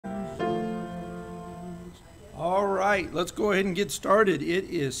All right, let's go ahead and get started. It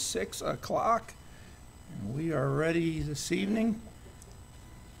is 6 o'clock, and we are ready this evening.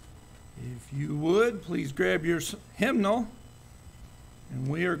 If you would, please grab your hymnal, and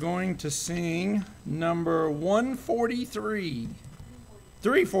we are going to sing number 143.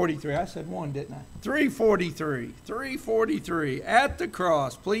 343, I said one, didn't I? 343, At the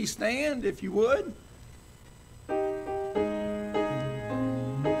Cross. Please stand if you would.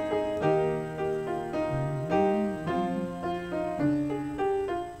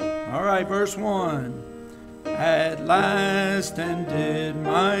 All right, verse 1. At last and did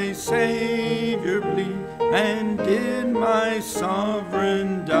my Savior bleed, and did my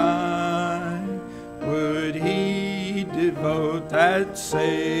sovereign die? Would he devote that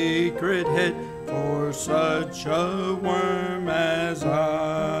sacred head for such a worm as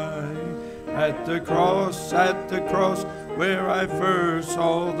I? At the cross, where I first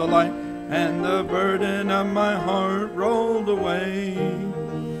saw the light, and the burden of my heart rolled away.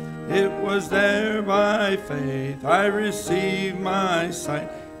 It was there by faith I received my sight,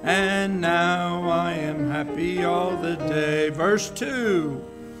 and now I am happy all the day. Verse 2.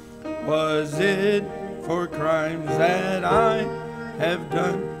 Was it for crimes that I have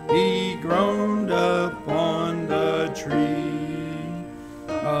done? He groaned upon the tree.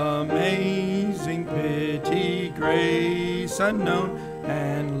 Amazing pity, grace unknown,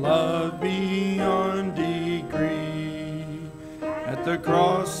 and love beyond degree. At the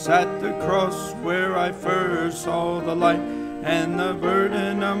cross, where I first saw the light, and the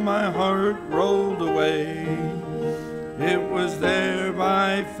burden of my heart rolled away. It was there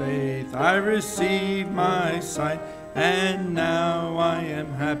by faith I received my sight, and now I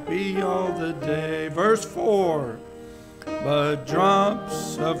am happy all the day. Verse 4. But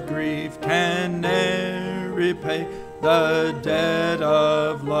drops of grief can ne'er repay the debt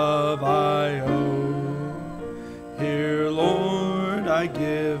of love I owe. Here, Lord, I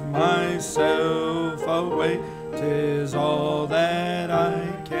give myself away. 'Tis all that I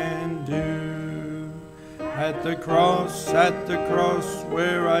can do. At the cross,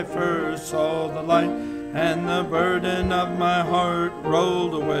 where I first saw the light, and the burden of my heart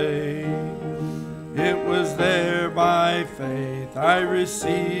rolled away. It was there by faith I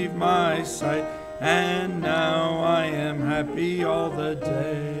received my sight, and now I am happy all the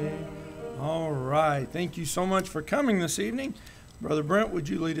day. All right. Thank you so much for coming this evening. Brother Brent, would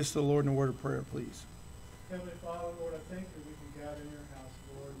you lead us to the Lord in a word of prayer, please? Heavenly Father, Lord, I thank you that we can gather in your house,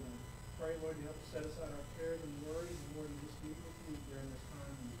 Lord, and pray, Lord, you help us set aside our cares and worries, and Lord, you just be with you during this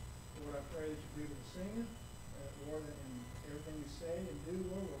time. And Lord, I pray that you be with the singing, Lord, and everything we say and do,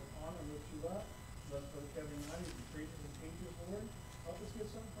 Lord, we'll honor and lift you up. Bless Brother Kevin and I, the preachers and teachers, Lord. Help us get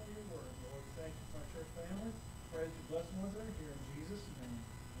something from your word, Lord. Thank you for my church family. Pray that you bless the ones that are here in Jesus' name.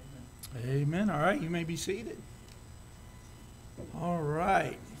 Amen. All right, you may be seated. All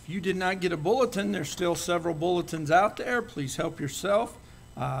right. If you did not get a bulletin, there's still several bulletins out there. Please help yourself.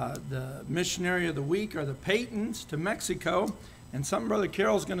 The missionary of the week are the Paytons to Mexico. And something Brother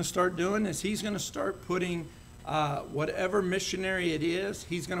Carroll's going to start doing is he's going to start putting whatever missionary it is,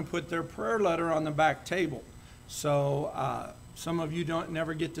 he's going to put their prayer letter on the back table. So some of you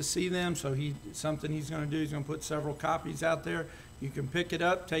never get to see them, so something he's going to do, he's going to put several copies out there. You can pick it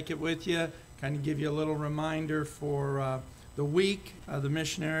up, take it with you, kind of give you a little reminder for the week of the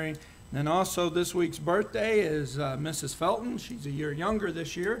missionary. And then also this week's birthday is Mrs. Felton. She's a year younger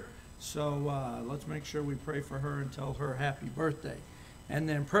this year, so let's make sure we pray for her and tell her happy birthday. And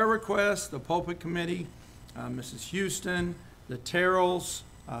then prayer requests, the pulpit committee, Mrs. Houston, the Terrells,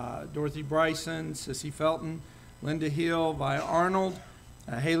 Dorothy Bryson, Sissy Felton, Linda Hill, Vi Arnold,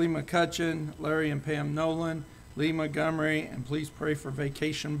 Haley McCutcheon, Larry and Pam Nolan, Lee Montgomery, and please pray for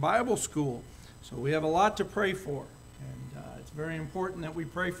Vacation Bible School. So we have a lot to pray for, and it's very important that we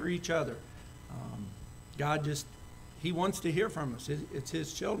pray for each other. God He wants to hear from us. It's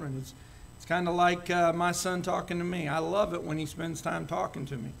His children. It's kind of like my son talking to me. I love it when he spends time talking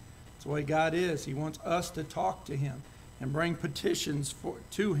to me. It's the way God is. He wants us to talk to Him and bring petitions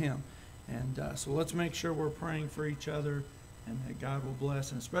to Him. And so let's make sure we're praying for each other and that God will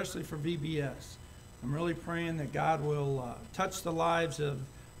bless, and especially for VBS. I'm really praying that God will touch the lives of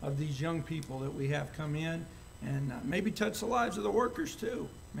these young people that we have come in, and maybe touch the lives of the workers too.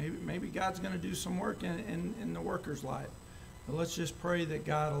 Maybe God's going to do some work in the workers' life. But let's just pray that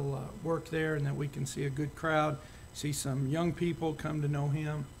God will work there, and that we can see a good crowd, see some young people come to know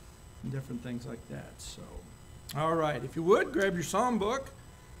Him, and different things like that. So, all right, if you would, grab your psalm book.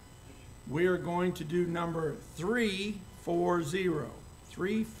 We are going to do number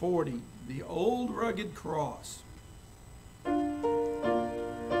 340, the Old Rugged Cross.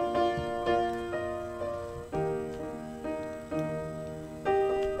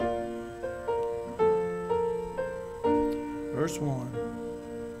 verse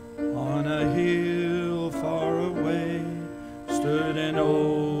 1. On a hill far away stood an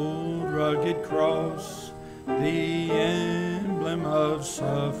old rugged cross, the emblem of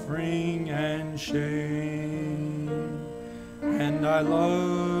suffering and shame. And I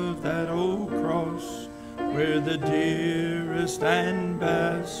love that old cross, where the dearest and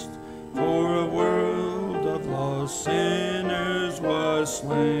best for a world of lost sinners was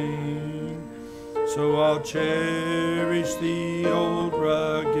slain. So I'll cherish the old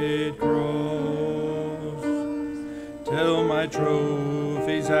rugged cross, till my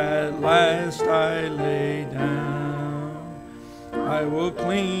trophies at last I lay down. I will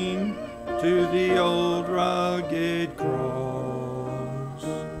cling to the old rugged cross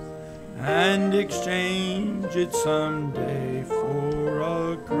and exchange it someday for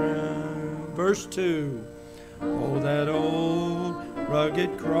a crown. Verse 2. Oh, that old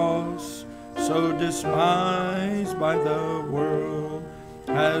rugged cross, so despised by the world,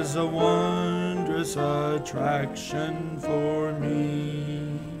 has a wondrous attraction for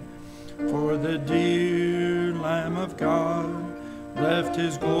me. For the dear Lamb of God left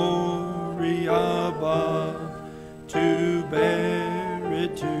his glory above to bear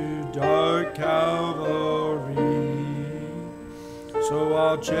it to dark Calvary. So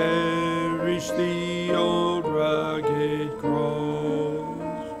I'll cherish the old rugged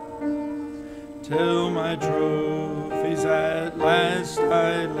cross, till my trophies at last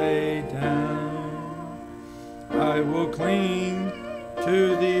I lay down. I will cling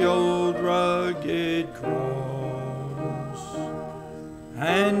to the old rugged cross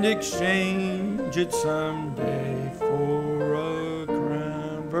and exchange it someday for a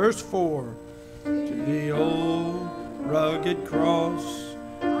crown. Verse 4. To the old rugged cross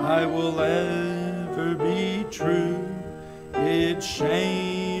I will ever be true, its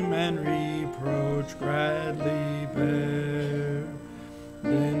shame and reproach gladly bear.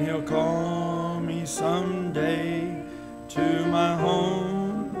 Then he'll call me someday to my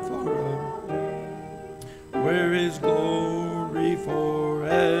home forever, where his glory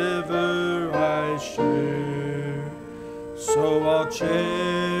forever I share. So I'll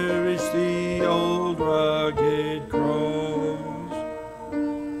cherish the old rugged cross,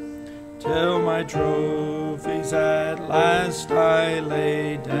 till my trophies at last I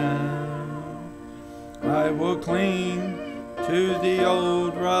lay down. I will cling to the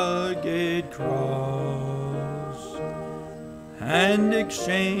old rugged cross and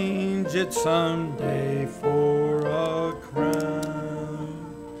exchange it someday for a crown.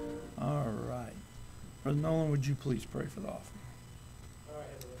 All right. Brother Nolan, would you please pray for the offering? All right,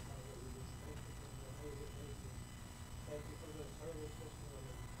 Heavenly Father, we just thank you for the amazing things. Thank you for the service this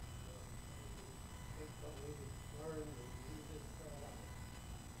morning. Think what we learned and use it for our life.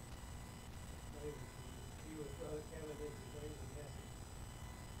 Maybe you with Brother Kevin is a great message.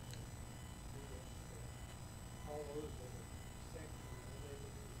 All those that are sick and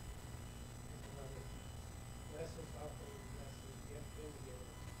unable to bless us, offer bless us, get them together.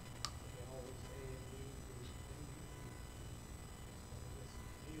 We can always say in need and in you.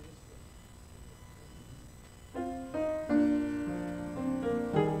 Jesus.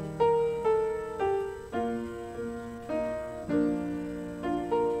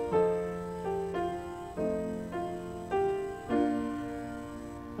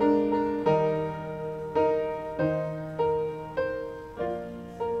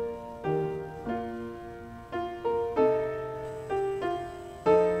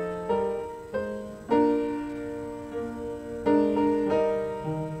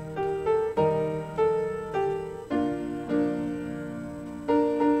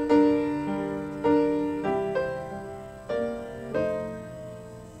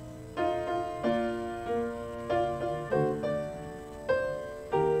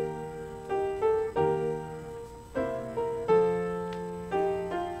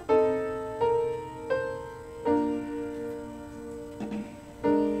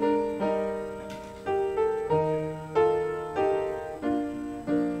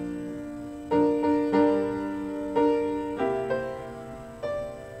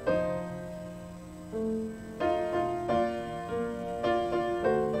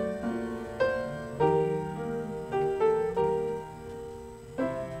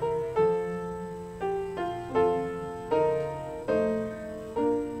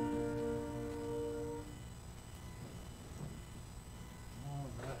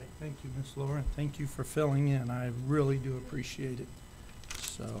 Thank you, Miss Laura. Thank you for filling in. I really do appreciate it.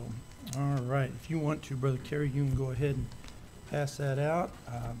 So, all right. If you want to, Brother Kerry, you can go ahead and pass that out.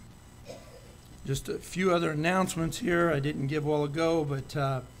 Just a few other announcements here I didn't give a while ago,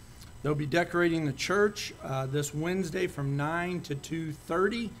 but They'll be decorating the church this Wednesday from 9 to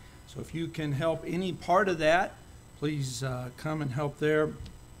 2:30. So if you can help any part of that, please come and help there.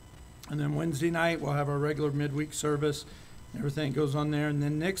 And then Wednesday night, we'll have our regular midweek service. Everything goes on there. And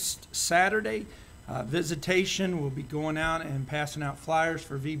then next Saturday, visitation, we'll be going out and passing out flyers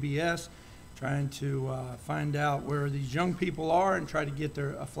for VBS, trying to find out where these young people are and try to get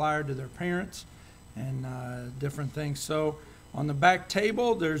a flyer to their parents and different things. So on the back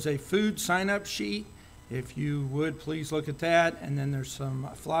table, there's a food sign-up sheet. If you would, please look at that. And then there's some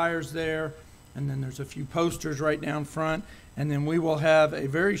flyers there. And then there's a few posters right down front. And then we will have a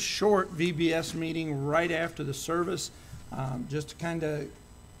very short VBS meeting right after the service, just to kind of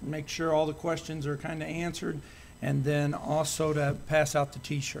make sure all the questions are kind of answered. And then also to pass out the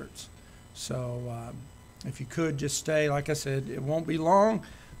T-shirts. So if you could just stay, like I said, it won't be long.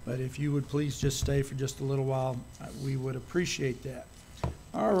 But if you would please just stay for just a little while, we would appreciate that.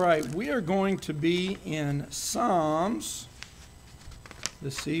 All right, we are going to be in Psalms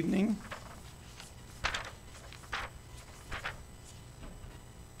this evening.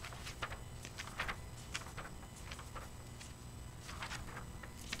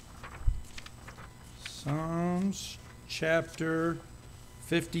 Psalms chapter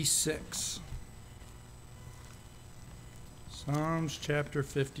 56. Psalms chapter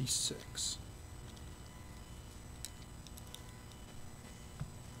 56.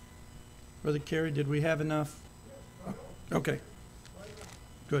 Brother Kerry, did we have enough? Okay.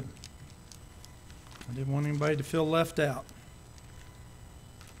 Good. I didn't want anybody to feel left out.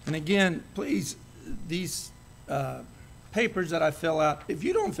 And again, please, these papers that I fill out, if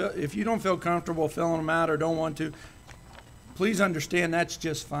you don't feel comfortable filling them out or don't want to, please understand that's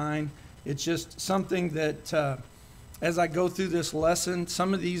just fine. It's just something that as I go through this lesson,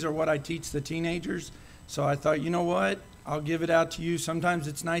 some of these are what I teach the teenagers. So I thought, you know what? I'll give it out to you. Sometimes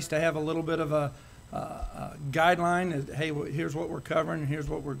it's nice to have a little bit of a guideline. Hey, here's what we're covering. Here's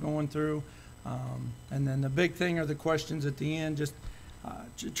what we're going through. And then the big thing are the questions at the end. Just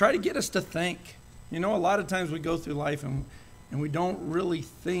try to get us to think. You know, a lot of times we go through life and we don't really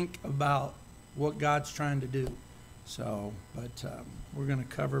think about what God's trying to do. So, but we're going to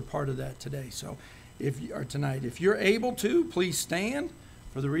cover part of that today. So, tonight, if you're able to, please stand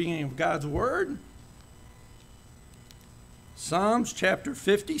for the reading of God's Word. Psalms chapter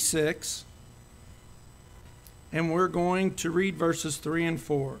 56, and we're going to read verses 3 and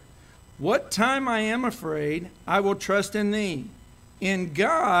 4. What time I am afraid, I will trust in thee. In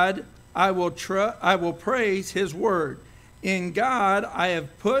God I will praise his word. In God I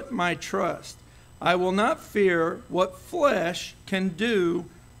have put my trust. I will not fear what flesh can do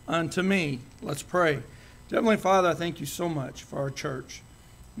unto me. Let's pray. Heavenly Father, I thank you so much for our church.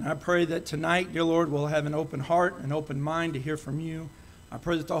 And I pray that tonight, dear Lord, we'll have an open heart, an open mind to hear from you. I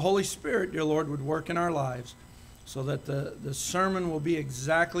pray that the Holy Spirit, dear Lord, would work in our lives so that the sermon will be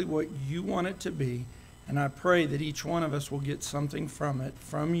exactly what you want it to be. And I pray that each one of us will get something from it,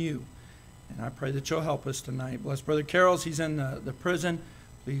 from you. And I pray that you'll help us tonight. Bless Brother Carroll. He's in the prison.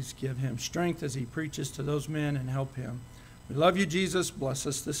 Please give him strength as he preaches to those men and help him. We love you, Jesus. Bless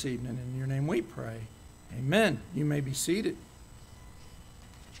us this evening. In your name we pray. Amen. You may be seated.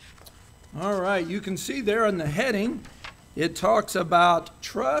 All right, you can see there in the heading, it talks about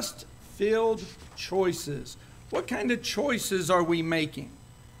trust-filled choices. What kind of choices are we making?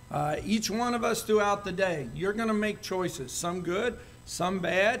 Each one of us throughout the day, you're going to make choices. Some good, some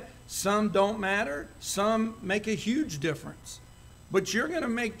bad, some don't matter, some make a huge difference. But you're going to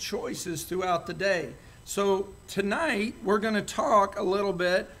make choices throughout the day. So tonight, we're going to talk a little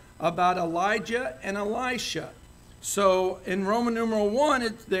bit about Elijah and Elisha. So in Roman numeral 1,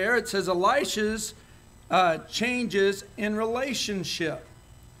 it says Elisha's changes in relationship.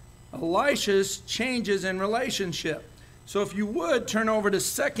 Elisha's changes in relationship. So if you would, turn over to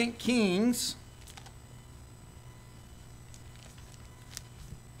 2 Kings.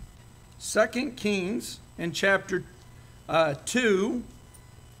 2 Kings in chapter 2.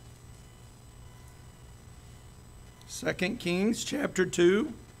 2 Kings chapter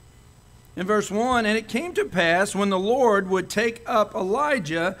 2. In verse 1, and it came to pass when the Lord would take up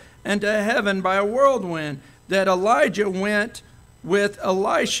Elijah into heaven by a whirlwind, that Elijah went with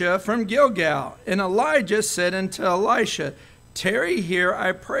Elisha from Gilgal. And Elijah said unto Elisha, tarry here,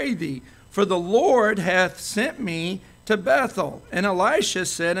 I pray thee, for the Lord hath sent me to Bethel. And Elisha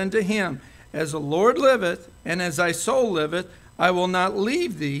said unto him, as the Lord liveth, and as thy soul liveth, I will not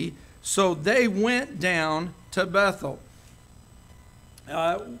leave thee. So they went down to Bethel.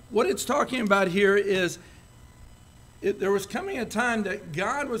 What it's talking about here is there was coming a time that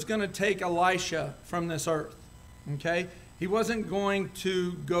God was going to take Elisha from this earth. Okay? He wasn't going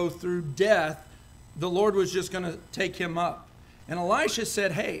to go through death. The Lord was just going to take him up. And Elisha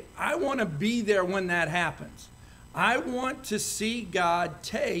said, hey, I want to be there when that happens. I want to see God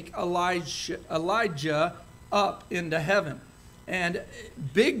take Elijah up into heaven. And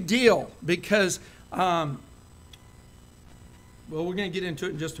big deal, because, well, we're going to get into it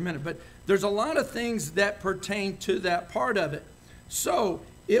in just a minute, but there's a lot of things that pertain to that part of it. So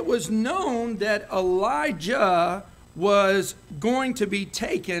it was known that Elijah was going to be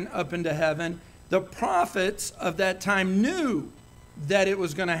taken up into heaven. The prophets of that time knew that it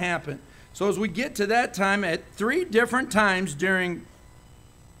was going to happen. So as we get to that time, at 3 different times during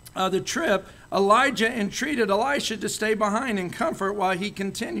the trip, Elijah entreated Elisha to stay behind and comfort while he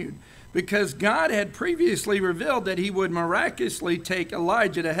continued, because God had previously revealed that he would miraculously take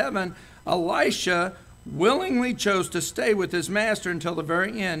Elijah to heaven. Elisha willingly chose to stay with his master until the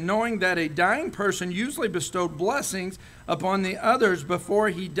very end, knowing that a dying person usually bestowed blessings upon the others before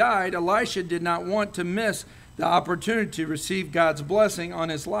he died. Elisha did not want to miss the opportunity to receive God's blessing on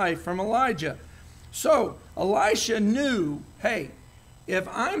his life from Elijah. So Elisha knew, hey, if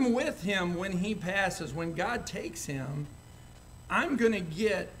I'm with him when he passes, when God takes him, I'm going to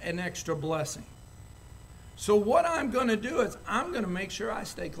get an extra blessing. So what I'm going to do is I'm going to make sure I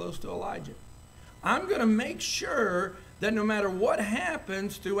stay close to Elijah. I'm going to make sure that no matter what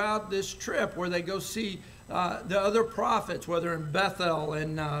happens throughout this trip, where they go see the other prophets, whether in Bethel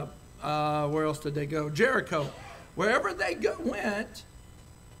and where else did they go? Jericho. Wherever they went,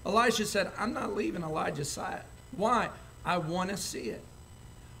 Elisha said, I'm not leaving Elijah's side. Why? I want to see it.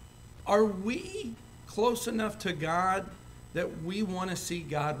 Are we close enough to God that we want to see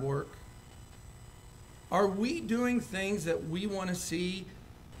God work? Are we doing things that we want to see?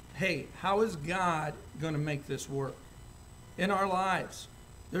 Hey, how is God going to make this work in our lives?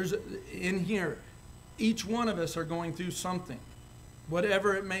 In here, each one of us are going through something,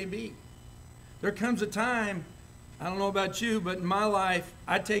 whatever it may be. There comes a time, I don't know about you, but in my life,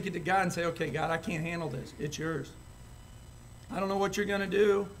 I take it to God and say, okay, God, I can't handle this. It's yours. I don't know what you're going to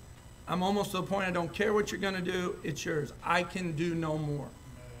do. I'm almost to the point I don't care what you're going to do. It's yours. I can do no more.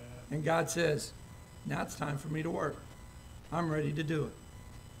 And God says, now it's time for me to work. I'm ready to do it.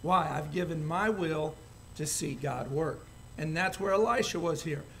 Why? I've given my will to see God work. And that's where Elisha was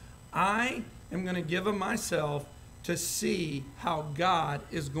here. I am going to give of myself to see how God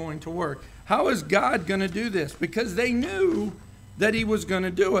is going to work. How is God going to do this? Because they knew that he was going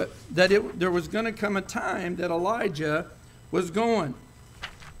to do it. That there was going to come a time that Elijah was going.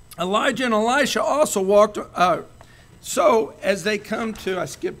 Elijah and Elisha also walked. So as they come to, I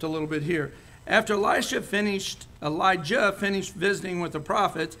skipped a little bit here. After Elijah finished visiting with the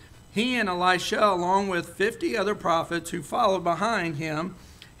prophets, he and Elisha, along with 50 other prophets who followed behind him,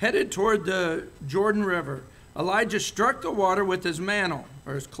 headed toward the Jordan River. Elijah struck the water with his mantle,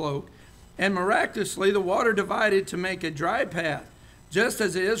 or his cloak, and miraculously the water divided to make a dry path, just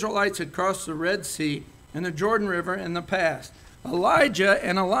as the Israelites had crossed the Red Sea and the Jordan River in the past. Elijah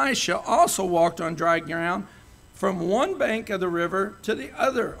and Elisha also walked on dry ground from one bank of the river to the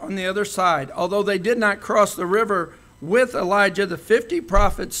other on the other side. Although they did not cross the river with Elijah, the 50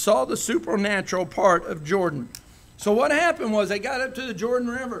 prophets saw the supernatural part of Jordan. So what happened was they got up to the Jordan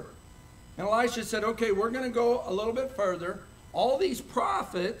River. And Elisha said, okay, we're going to go a little bit further. All these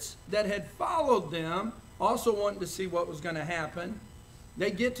prophets that had followed them also wanted to see what was going to happen. They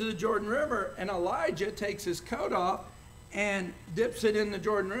get to the Jordan River, and Elijah takes his coat off and dips it in the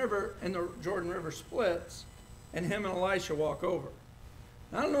Jordan River, and the Jordan River splits, and him and Elisha walk over.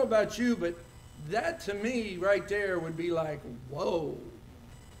 I don't know about you, but that to me right there would be like, whoa,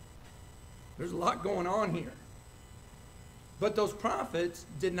 there's a lot going on here. But those prophets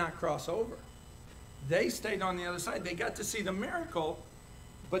did not cross over. They stayed on the other side. They got to see the miracle,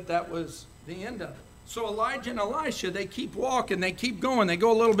 but that was the end of it. So Elijah and Elisha, they keep walking, they keep going, they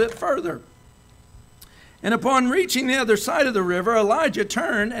go a little bit further. And upon reaching the other side of the river, Elijah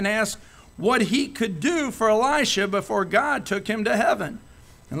turned and asked what he could do for Elisha before God took him to heaven.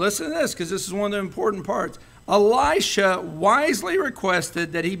 And listen to this, because this is one of the important parts. Elisha wisely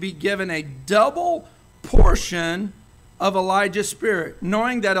requested that he be given a double portion of Elijah's spirit,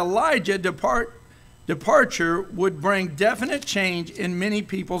 knowing that Elijah's departure would bring definite change in many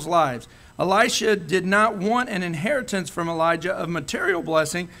people's lives. Elisha did not want an inheritance from Elijah of material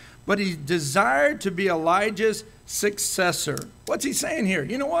blessing, but he desired to be Elijah's successor. What's he saying here?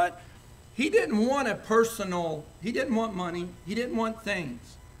 You know what? He didn't want he didn't want money, he didn't want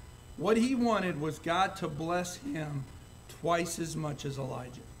things. What he wanted was God to bless him twice as much as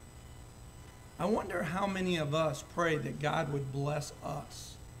Elijah. I wonder how many of us pray that God would bless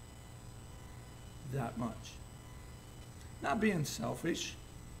us that much. not being selfish.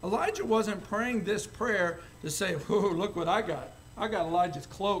 Elijah wasn't praying this prayer to say, whoa, look what I got. I got Elijah's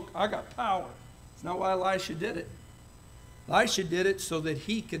cloak. I got power. It's not why Elisha did it. Elisha did it so that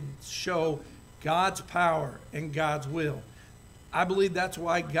he could show God's power and God's will. I believe that's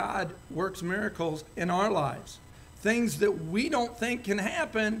why God works miracles in our lives. Things that we don't think can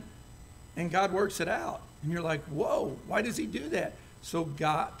happen, and God works it out. And you're like, whoa, why does he do that? So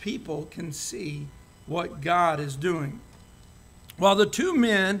people can see what God is doing. While the two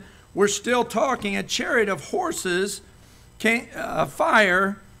men were still talking, a chariot of horses,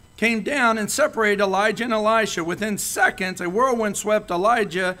 fire, came down and separated Elijah and Elisha. Within seconds, a whirlwind swept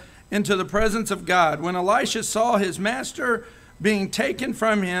Elijah into the presence of God. When Elisha saw his master being taken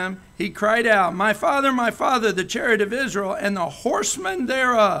from him, he cried out, my father, the chariot of Israel, and the horsemen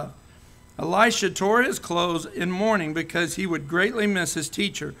thereof. Elisha tore his clothes in mourning because he would greatly miss his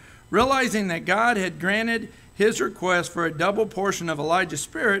teacher. Realizing that God had granted his request for a double portion of Elijah's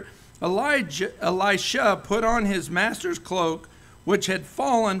spirit, Elisha put on his master's cloak, which had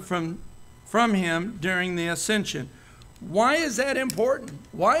fallen from him during the ascension. Why is that important?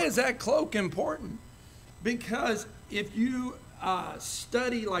 Why is that cloak important? Because if you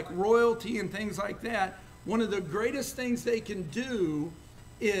study like royalty and things like that, one of the greatest things they can do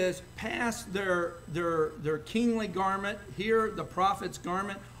is pass their kingly garment, here the prophet's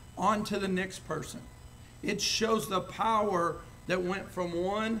garment, onto the next person. It shows the power that went from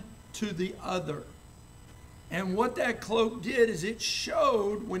one to the other. And what that cloak did is it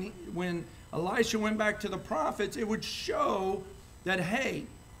showed when Elisha went back to the prophets, it would show that, hey,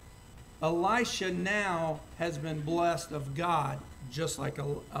 Elisha now has been blessed of God, just like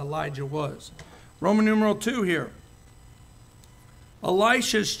Elijah was. Roman numeral 2 here.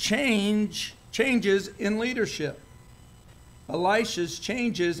 Elisha's changes in leadership. Elisha's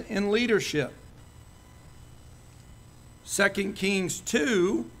changes in leadership. 2 Kings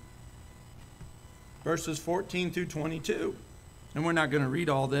 2, verses 14 through 22. And we're not going to read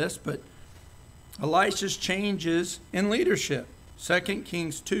all this, but Elisha's changes in leadership. 2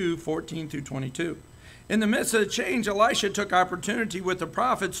 Kings 2, 14 through 22. In the midst of the change, Elisha took opportunity with the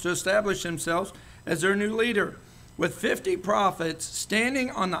prophets to establish themselves as their new leader. With 50 prophets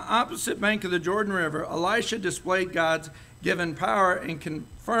standing on the opposite bank of the Jordan River, Elisha displayed God's given power and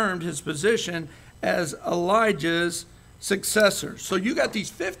confirmed his position as Elijah's successor. So you got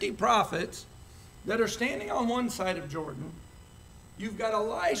these 50 prophets that are standing on one side of Jordan. You've got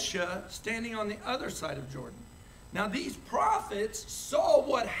Elisha standing on the other side of Jordan. Now these prophets saw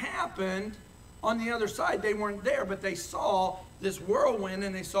what happened on the other side. They weren't there, but they saw this whirlwind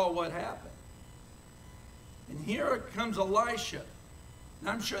and they saw what happened. And here comes Elisha. And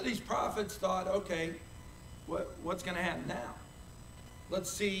I'm sure these prophets thought, okay, what's going to happen now? Let's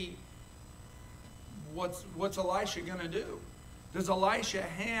see what's Elisha going to do. Does Elisha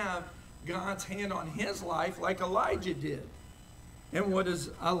have God's hand on his life like Elijah did? And what does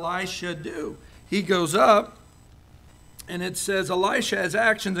Elisha do? He goes up, and it says Elisha has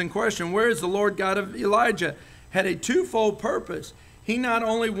actions in question. Where is the Lord God of Elijah? Had a twofold purpose. He not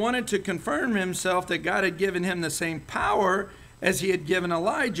only wanted to confirm himself that God had given him the same power as he had given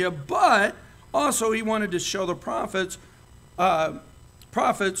Elijah, but also he wanted to show the prophets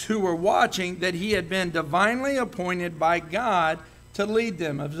who were watching that he had been divinely appointed by God to lead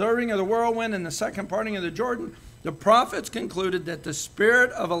them. Observing of the whirlwind and the second parting of the Jordan, the prophets concluded that the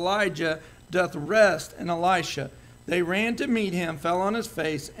spirit of Elijah doth rest in Elisha. They ran to meet him, fell on his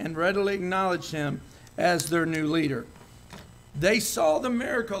face, and readily acknowledged him as their new leader. They saw the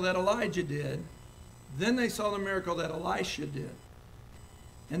miracle that Elijah did. Then they saw the miracle that Elisha did.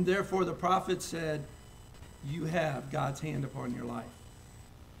 And therefore the prophet said, you have God's hand upon your life.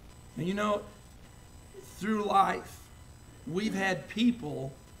 And you know, through life, we've had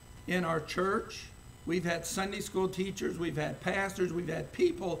people in our church, we've had Sunday school teachers, we've had pastors, we've had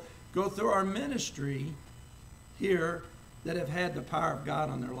people go through our ministry here that have had the power of God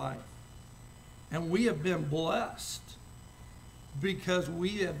on their life. And we have been blessed because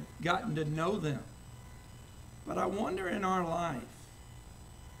we have gotten to know them. But I wonder in our life,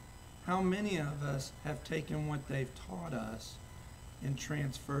 how many of us have taken what they've taught us and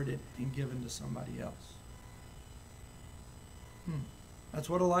transferred it and given to somebody else? That's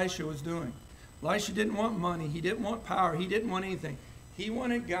what Elisha was doing. Elisha didn't want money. He didn't want power. He didn't want anything. He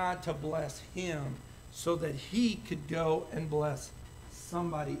wanted God to bless him so that he could go and bless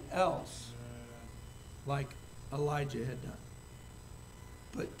somebody else like Elijah had done,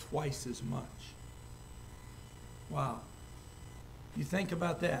 but twice as much. Wow. You think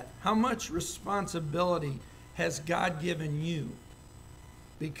about that. How much responsibility has God given you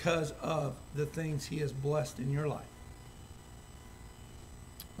because of the things he has blessed in your life?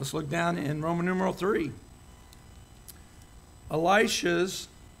 Let's look down in Roman numeral 3. Elisha's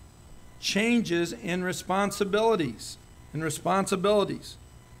changes in responsibilities. 2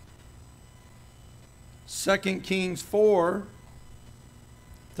 Kings 4,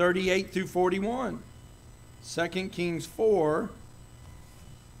 38 through 41. 2 Kings 4,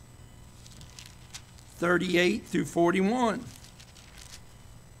 38 through 41.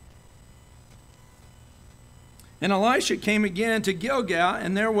 And Elisha came again to Gilgal,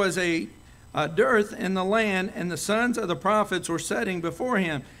 and there was a dearth in the land, and the sons of the prophets were setting before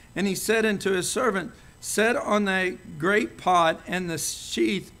him. And he said unto his servant, Set on thy great pot and the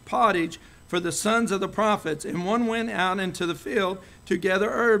sheath pottage for the sons of the prophets. And one went out into the field to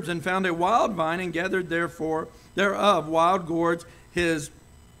gather herbs, and found a wild vine, and gathered thereof wild gourds, his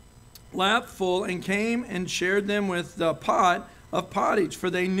lap full, and came and shared them with the pot of pottage,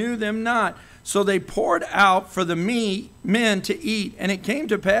 for they knew them not. So they poured out for the men to eat. And it came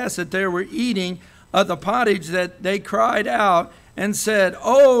to pass that they were eating of the pottage, that they cried out and said,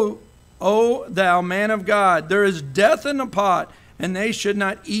 O thou man of God, there is death in the pot, and they should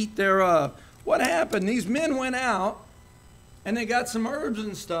not eat thereof. What happened? These men went out, and they got some herbs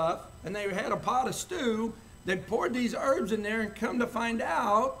and stuff, and they had a pot of stew. They poured these herbs in there, and come to find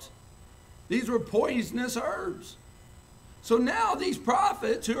out, these were poisonous herbs. So now these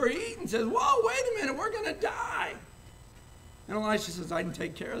prophets who are eating says, whoa, wait a minute, we're going to die. And Elisha says, I can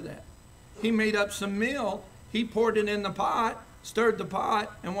take care of that. He made up some meal. He poured it in the pot, stirred the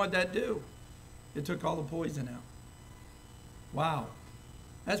pot, and what'd that do? It took all the poison out. Wow.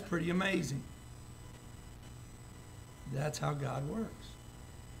 That's pretty amazing. That's how God works.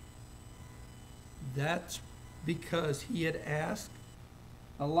 That's because he had asked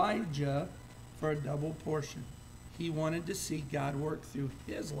Elijah for a double portion. He wanted to see God work through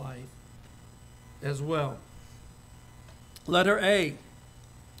his life as well. Letter A.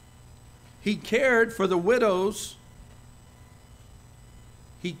 He cared for the widows.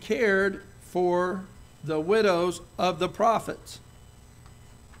 He cared for the widows of the prophets.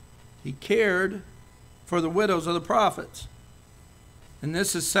 He cared for the widows of the prophets. And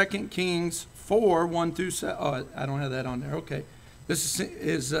this is 2 Kings 4, 1 through 7. Oh, I don't have that on there. Okay. This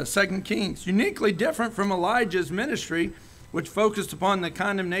is 2 Kings. Uniquely different from Elijah's ministry, which focused upon the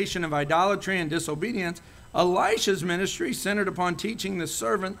condemnation of idolatry and disobedience, Elisha's ministry centered upon teaching the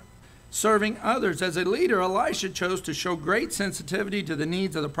servant serving others. As a leader, Elisha chose to show great sensitivity to the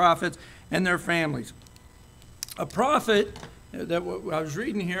needs of the prophets and their families. A prophet, that I was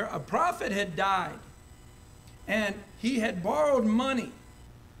reading here, a prophet had died, and he had borrowed money.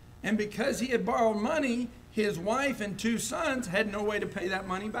 And because he had borrowed money, his wife and 2 sons had no way to pay that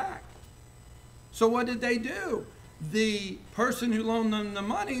money back. So what did they do? The person who loaned them the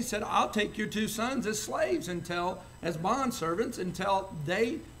money said, I'll take your 2 sons as slaves as bondservants until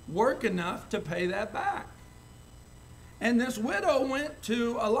they work enough to pay that back. And this widow went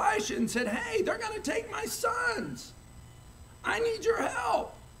to Elisha and said, hey, they're going to take my sons. I need your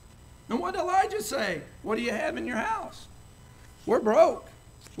help. And what did Elijah say? What do you have in your house? We're broke.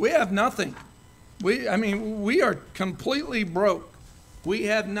 We have nothing. We are completely broke. We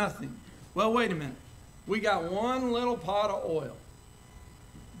have nothing. Well, wait a minute. We got one little pot of oil.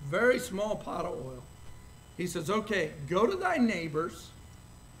 Very small pot of oil. He says, okay, go to thy neighbors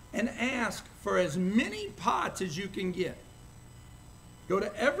and ask for as many pots as you can get. Go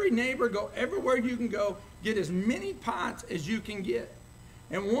to every neighbor, go everywhere you can go, get as many pots as you can get.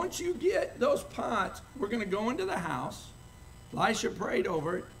 And once you get those pots, we're going to go into the house. Elisha prayed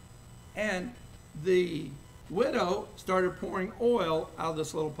over it, and the widow started pouring oil out of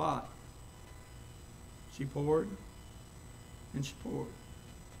this little pot. She poured, and she poured,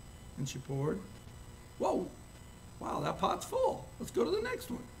 and she poured. Whoa, wow, that pot's full. Let's go to the next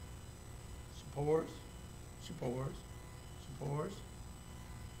one. She pours, she pours, she pours.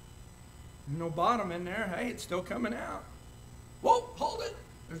 No bottom in there. Hey, it's still coming out. Whoa, hold it.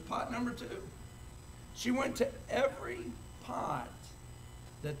 There's pot number 2. She went to every pot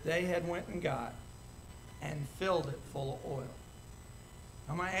that they had went and got and filled it full of oil.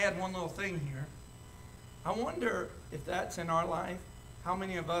 I'm going to add one little thing here. I wonder if that's in our life, how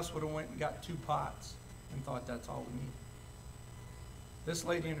many of us would have went and got 2 pots and thought that's all we needed? This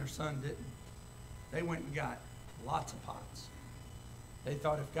lady and her son didn't. They went and got lots of pots. They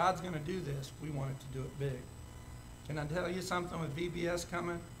thought, if God's going to do this, we want it to do it big. Can I tell you something with VBS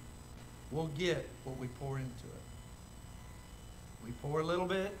coming? We'll get what we pour into it. We pour a little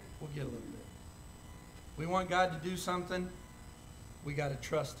bit, we'll get a little bit. We want God to do something, we got to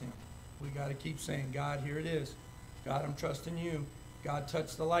trust him. We got to keep saying, God, here it is. God, I'm trusting you. God,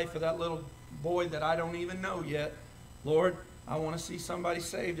 touch the life of that little boy that I don't even know yet. Lord, I want to see somebody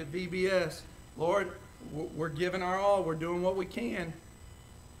saved at VBS. Lord, we're giving our all. We're doing what we can.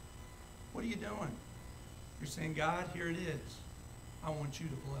 What are you doing? You're saying, God, here it is. I want you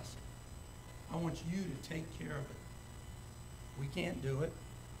to bless it. I want you to take care of it. We can't do it.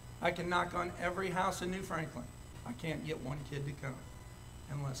 I can knock on every house in New Franklin. I can't get one kid to come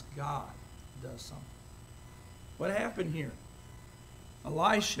unless God does something. What happened here?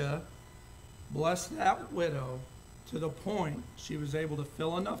 Elisha blessed that widow to the point she was able to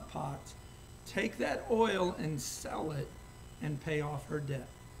fill enough pots, take that oil and sell it, and pay off her debt.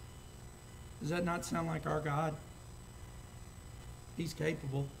 Does that not sound like our God? He's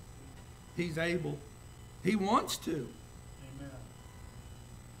capable. He's able. He wants to. Amen.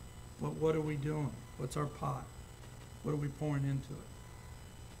 But what are we doing? What's our pot? What are we pouring into it?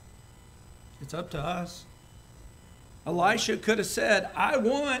 It's up to us. Elisha could have said, I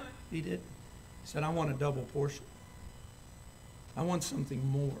want. He didn't. He said, I want a double portion. I want something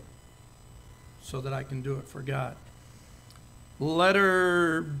more so that I can do it for God.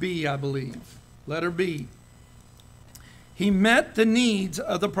 Letter B, I believe. Letter B. He met the needs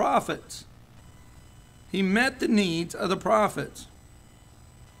of the prophets. He met the needs of the prophets.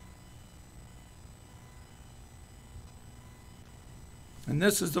 And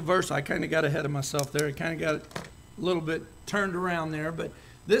this is the verse. I kind of got ahead of myself there. I kind of got it a little bit turned around there. But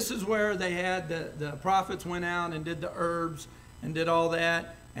this is where they had the prophets went out and did the herbs and did all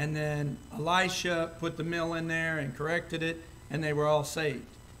that. And then Elisha put the mill in there and corrected it. And they were all saved.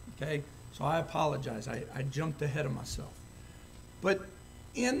 Okay? So I apologize. I jumped ahead of myself. But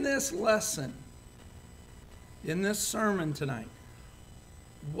in this lesson, in this sermon tonight,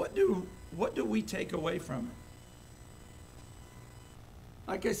 what do we take away from it?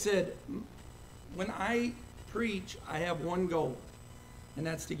 Like I said, when I preach, I have one goal, and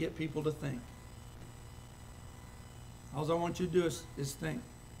that's to get people to think. All I want you to do is think.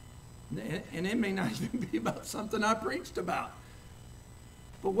 And it may not even be about something I preached about.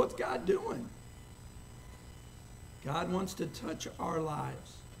 But what's God doing? God wants to touch our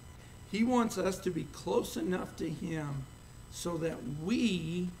lives. He wants us to be close enough to Him so that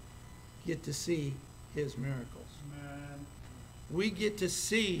we get to see His miracles. Amen. We get to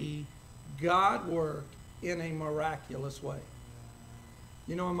see God work in a miraculous way.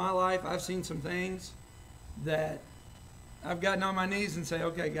 You know, in my life, I've seen some things that I've gotten on my knees and say,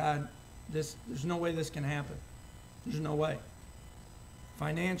 okay, God, there's no way this can happen. There's no way.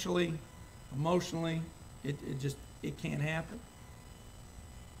 Financially, emotionally, it can't happen.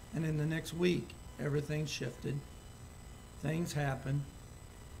 And in the next week, everything shifted. Things happened.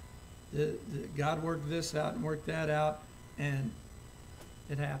 God worked this out and worked that out, and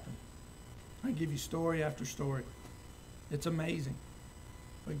it happened. I give you story after story. It's amazing.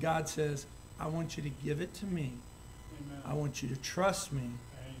 But God says, I want you to give it to me. Amen. I want you to trust me.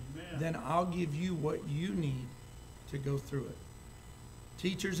 Amen. Then I'll give you what you need to go through it.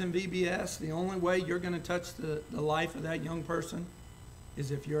 Teachers in VBS, the only way you're going to touch the life of that young person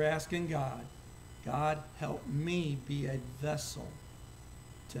is if you're asking God, God, help me be a vessel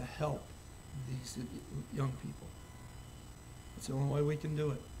to help these young people. It's the only way we can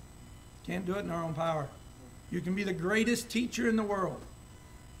do it. Can't do it in our own power. You can be the greatest teacher in the world.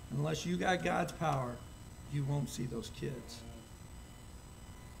 Unless you got God's power, you won't see those kids.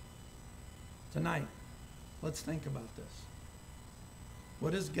 Tonight, let's think about this.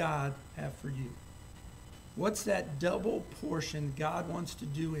 What does God have for you? What's that double portion God wants to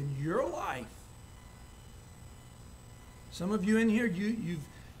do in your life? Some of you in here,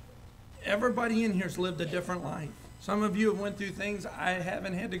 everybody in here has lived a different life. Some of you have went through things I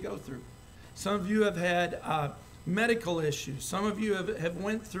haven't had to go through. Some of you have had medical issues. Some of you have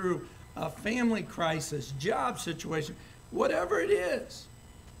went through a family crisis, job situation, whatever it is.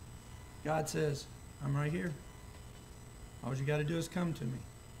 God says, I'm right here. All you got to do is come to me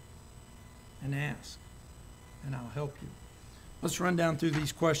and ask, and I'll help you. Let's run down through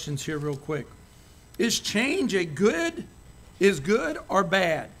these questions here real quick. Is change good or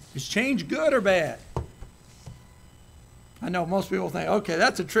bad? Is change good or bad? I know most people think, okay,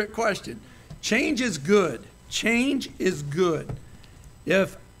 that's a trick question. Change is good. Change is good.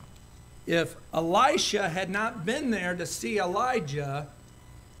 If Elisha had not been there to see Elijah,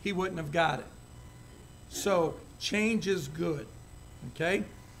 he wouldn't have got it. So change is good. Okay?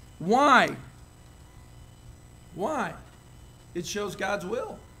 Why? Why? It shows God's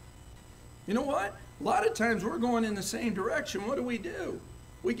will. You know what? A lot of times we're going in the same direction. What do?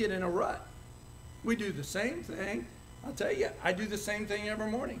 We get in a rut. We do the same thing. I'll tell you, I do the same thing every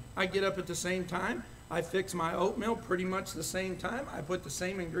morning. I get up at the same time. I fix my oatmeal pretty much the same time. I put the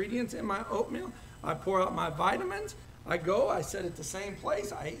same ingredients in my oatmeal. I pour out my vitamins. I go, I sit at the same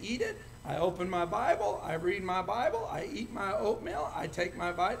place, I eat it, I open my Bible, I read my Bible, I eat my oatmeal, I take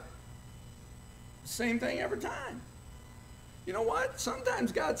my bite. Same thing every time. You know what?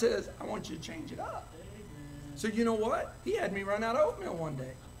 Sometimes God says, I want you to change it up. So you know what? He had me run out of oatmeal one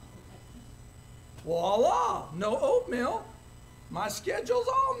day. Voila, no oatmeal. My schedule's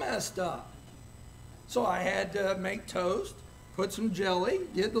all messed up. So I had to make toast, put some jelly,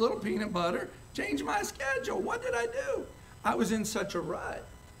 get a little peanut butter, change my schedule. What did I do? I was in such a rut,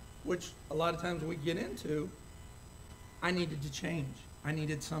 which a lot of times we get into. I needed to change. I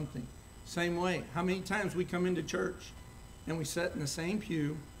needed something. Same way. How many times we come into church and we sit in the same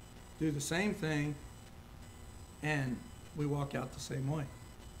pew, do the same thing, and we walk out the same way?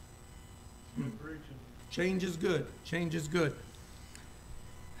 Change is good. Change is good.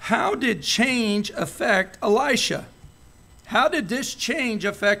 How did change affect Elisha? How did this change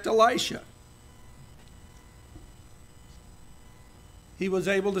affect Elisha? He was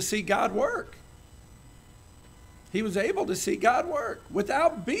able to see God work. He was able to see God work.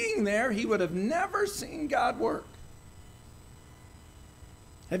 Without being there, he would have never seen God work.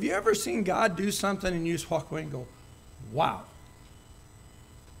 Have you ever seen God do something and you just walk away and go, wow?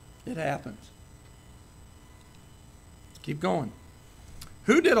 It happens. Keep going.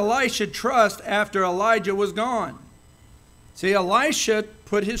 Who did Elisha trust after Elijah was gone? See, Elisha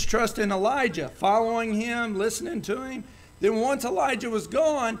put his trust in Elijah, following him, listening to him. Then once Elijah was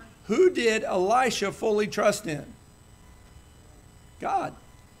gone, who did Elisha fully trust in? God.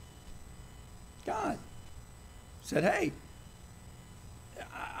 God said, hey,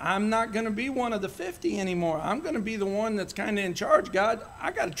 I'm not going to be one of the 50 anymore. I'm going to be the one that's kind of in charge. God,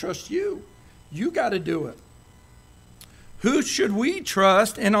 I got to trust you. You got to do it. Who should we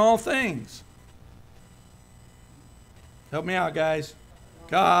trust in all things? Help me out, guys.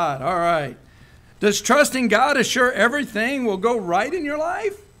 God, all right. Does trusting God assure everything will go right in your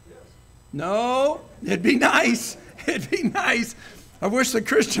life? Yes. No, it'd be nice. It'd be nice. I wish the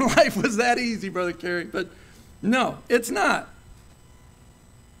Christian life was that easy, Brother Kerry, but no, it's not.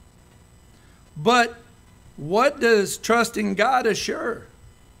 But what does trusting God assure?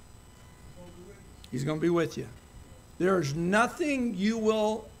 He's going to be with you. There's nothing you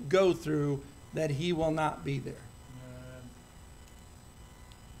will go through that he will not be there.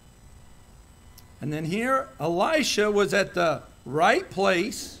 And then here, Elisha was at the right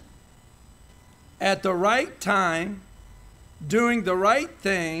place, at the right time, doing the right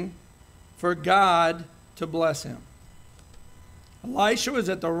thing for God to bless him. Elisha was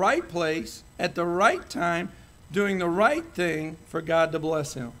at the right place, at the right time, doing the right thing for God to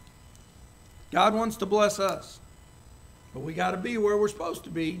bless him. God wants to bless us. But we got to be where we're supposed to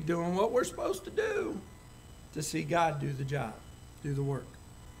be, doing what we're supposed to do to see God do the job, do the work.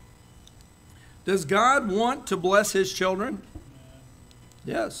 Does God want to bless his children?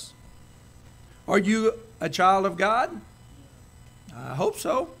 Yes. Are you a child of God? I hope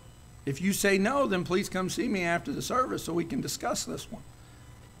so. If you say no, then please come see me after the service so we can discuss this one.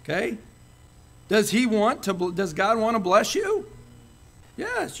 Okay? Does God want to bless you?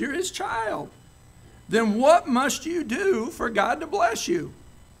 Yes, you're his child. Then what must you do for God to bless you?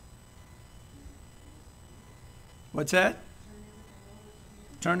 What's that?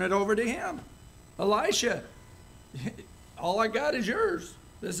 Turn it over to him. Elisha, all I got is yours.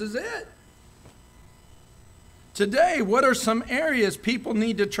 This is it. Today, what are some areas people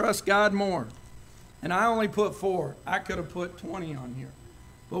need to trust God more? And I only put 4. I could have put 20 on here.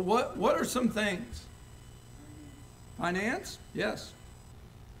 But what are some things? Finance? Yes.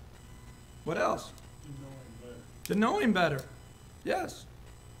 What else? To know him better. Yes.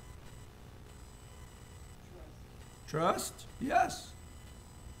 Trust? Yes.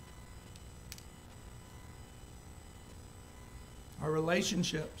 Our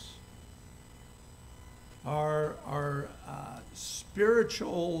relationships. Our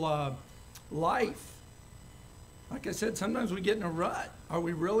spiritual life. Like I said, sometimes we get in a rut. Are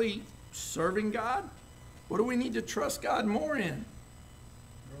we really serving God? What do we need to trust God more in?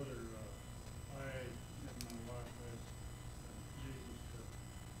 Brother, I have my life as Jesus to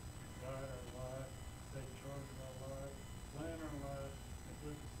guide our life, take charge of our life, plan our life, and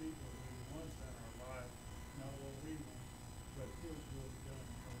put the people we want in our life, not what we want, but his will be done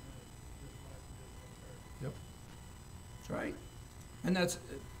from us, just like it is on earth. Yep. That's right. And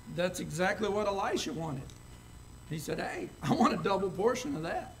that's exactly what Elisha wanted. He said, hey, I want a double portion of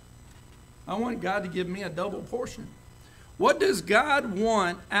that. I want God to give me a double portion. What does God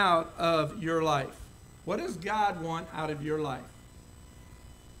want out of your life? What does God want out of your life?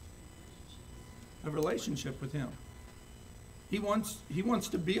 A relationship with him. He wants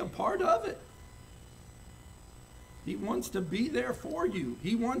to be a part of it. He wants to be there for you.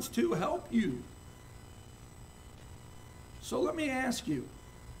 He wants to help you. So let me ask you,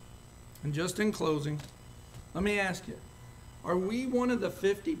 and just in closing, let me ask you, are we one of the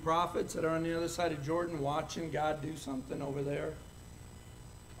 50 prophets that are on the other side of Jordan watching God do something over there?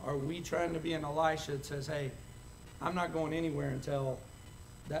 Are we trying to be an Elisha that says, hey, I'm not going anywhere until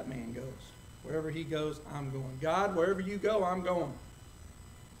that man goes. Wherever he goes, I'm going. God, wherever you go, I'm going.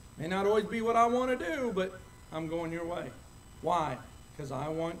 May not always be what I want to do, but I'm going your way. Why? Because I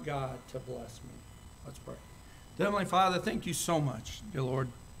want God to bless me. Let's pray. Heavenly Father, thank you so much, dear Lord,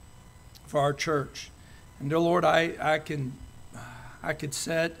 for our church. And dear Lord, I could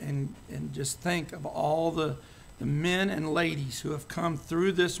sit and just think of all the men and ladies who have come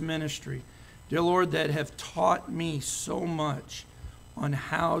through this ministry, dear Lord, that have taught me so much on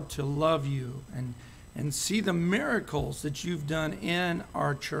how to love you and see the miracles that you've done in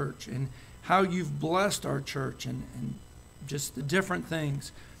our church and how you've blessed our church and just the different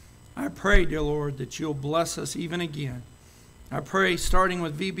things. I pray, dear Lord, that you'll bless us even again. I pray, starting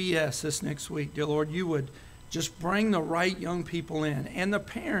with VBS this next week, dear Lord, you would just bring the right young people in and the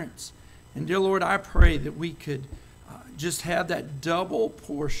parents. And dear Lord, I pray that we could just have that double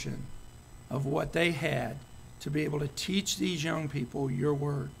portion of what they had to be able to teach these young people your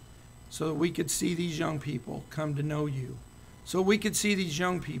word, so that we could see these young people come to know you, so we could see these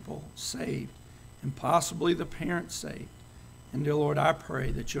young people saved and possibly the parents saved. And dear Lord, I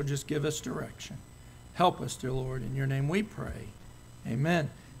pray that you'll just give us direction. Help us, dear Lord. In your name we pray. Amen.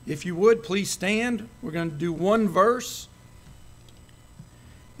 If you would, please stand. We're going to do one verse.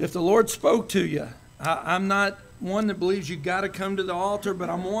 If the Lord spoke to you, I'm not one that believes you got to come to the altar, but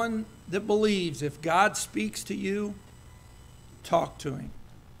I'm one that believes if God speaks to you, talk to him.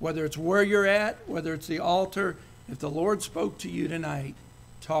 Whether it's where you're at, whether it's the altar, if the Lord spoke to you tonight,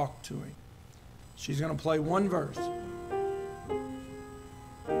 talk to him. She's going to play one verse.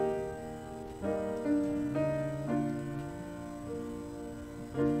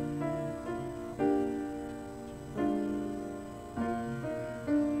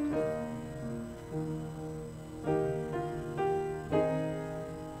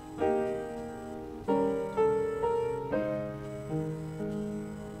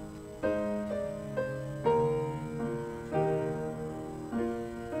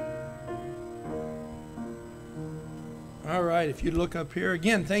 All right, if you look up here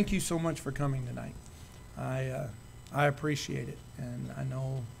again, thank you so much for coming tonight. I appreciate it, and I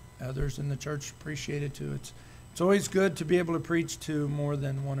know others in the church appreciate it too. It's always good to be able to preach to more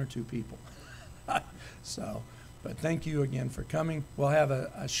than one or two people. So, but thank you again for coming. We'll have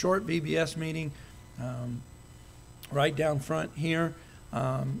a short VBS meeting right down front here.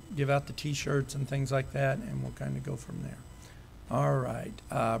 Give out the T-shirts and things like that, and we'll kind of go from there. All right,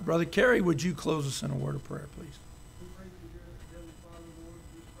 Brother Kerry, would you close us in a word of prayer, please?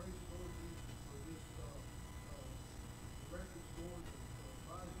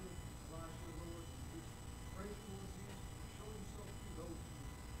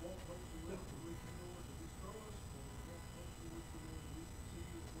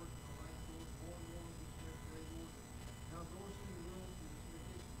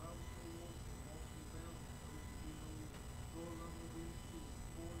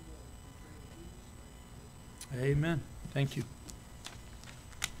 Amen. Thank you.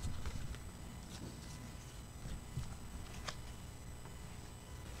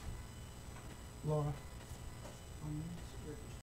 Laura.